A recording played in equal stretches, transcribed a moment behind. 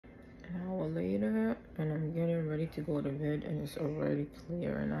later, and I'm getting ready to go to bed, and it's already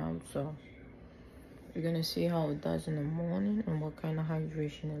clearing out. So you're gonna see how it does in the morning and what kind of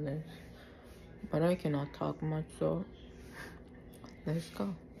hydration it is. But I cannot talk much, so let's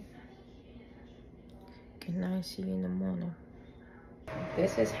go. Good night, see you in the morning.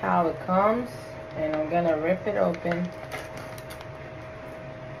 This is how it comes, and I'm gonna rip it open.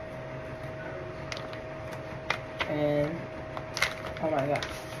 And oh my god.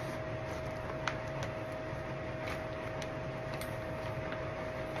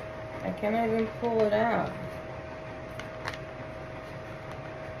 I can't even pull it out.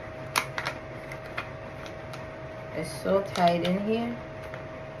 It's so tight in here.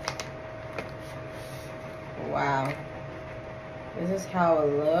 Wow. This is how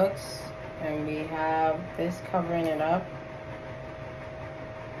it looks. And we have this covering it up.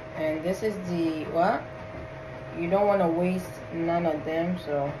 And this is the, what? You don't want to waste none of them,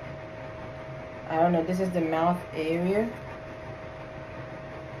 so I don't know. This is the mouth area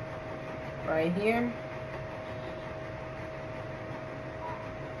right here.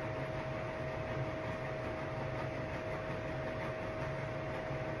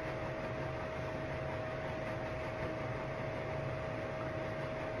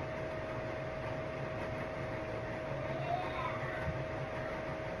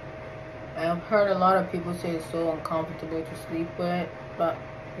 I've heard a lot of people say it's so uncomfortable to sleep with, but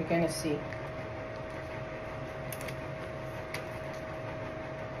you're gonna see.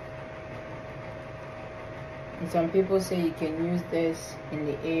 And some people say you can use this in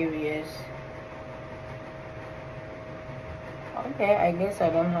the areas. Okay, I guess I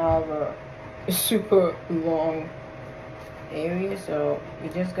don't have a super long area, so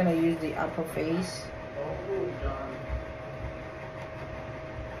we're just gonna use the upper face.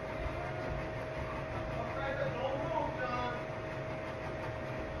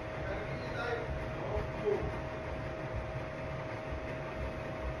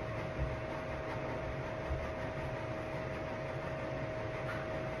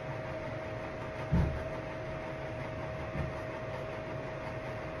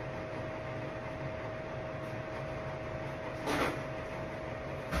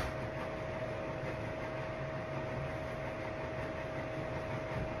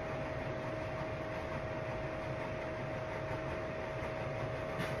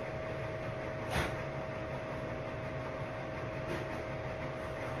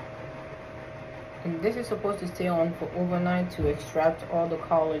 And this is supposed to stay on for overnight to extract all the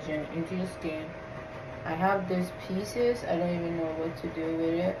collagen into your skin. I have these pieces. I don't even know what to do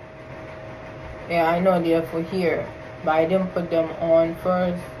with it. Yeah, I know they're for here, but I didn't put them on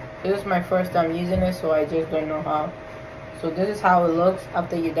first. This is my first time using it, so I just don't know how. So this is how it looks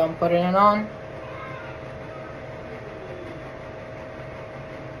after you're done putting it on.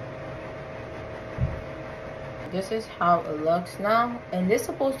 This is how it looks now, and this is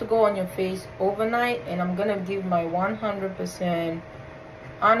supposed to go on your face overnight, and I'm gonna give my 100%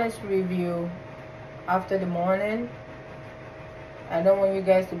 honest review after the morning. I don't want you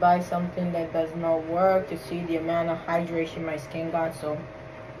guys to buy something that does not work to see the amount of hydration my skin got. So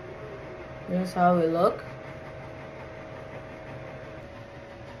this is how it look.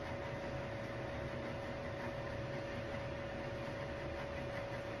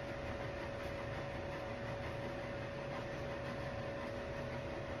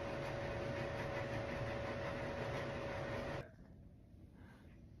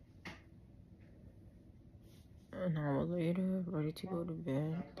 An hour later, ready to go to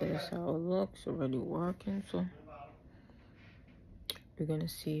bed. This is how it looks, already working. So we're gonna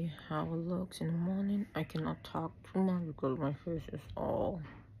see how it looks in the morning. I cannot talk too much because my face is all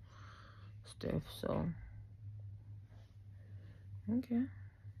stiff. So okay,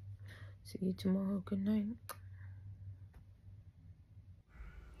 see you tomorrow. Good night.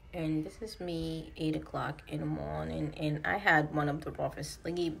 And this is me 8 o'clock in the morning, and I had one of the roughest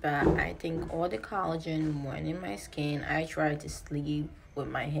sleep, but I think all the collagen went in my skin. I tried to sleep with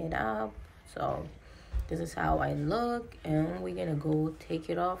my head up. So this is how I look, and we're gonna go take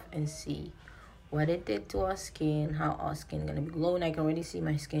it off and see what it did to our skin, how our skin gonna be glowing. I can already see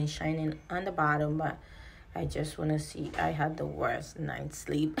my skin shining on the bottom, but I just want to see. I had the worst night's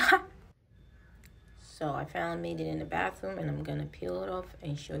sleep. So I finally made it in the bathroom, and I'm gonna peel it off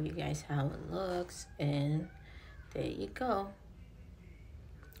and show you guys how it looks. And there you go.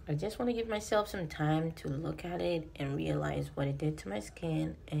 I just want to give myself some time to look at it and realize what it did to my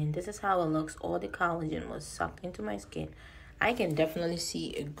skin. And this is how it looks. All the collagen was sucked into my skin. I can definitely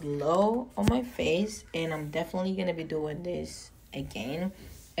see a glow on my face, and I'm definitely gonna be doing this again.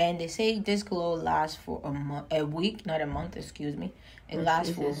 And they say this glow lasts for a week, not a month, excuse me. It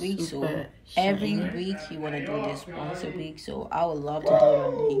lasts for a week, so every week you want to do this once a week. So I would love to do it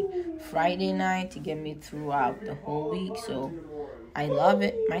on the Friday night to get me throughout the whole week. So I love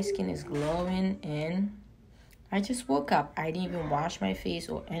it. My skin is glowing, and I just woke up. I didn't even wash my face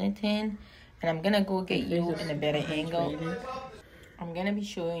or anything. And I'm gonna go get you in a better angle. I'm gonna be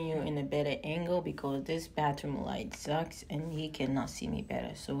showing you in a better angle because this bathroom light sucks and he cannot see me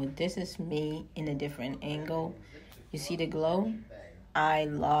better. So this is me in a different angle. You see the glow? I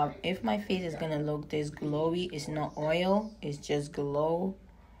love, if my face is gonna look this glowy, it's not oil, it's just glow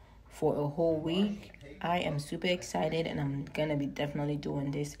for a whole week. I am super excited and I'm gonna be definitely doing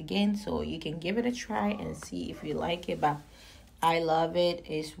this again. So you can give it a try and see if you like it. But I love it.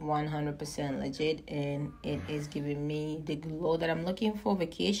 It's 100% legit and it is giving me the glow that I'm looking for.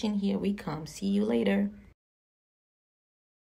 Vacation, here we come. See you later.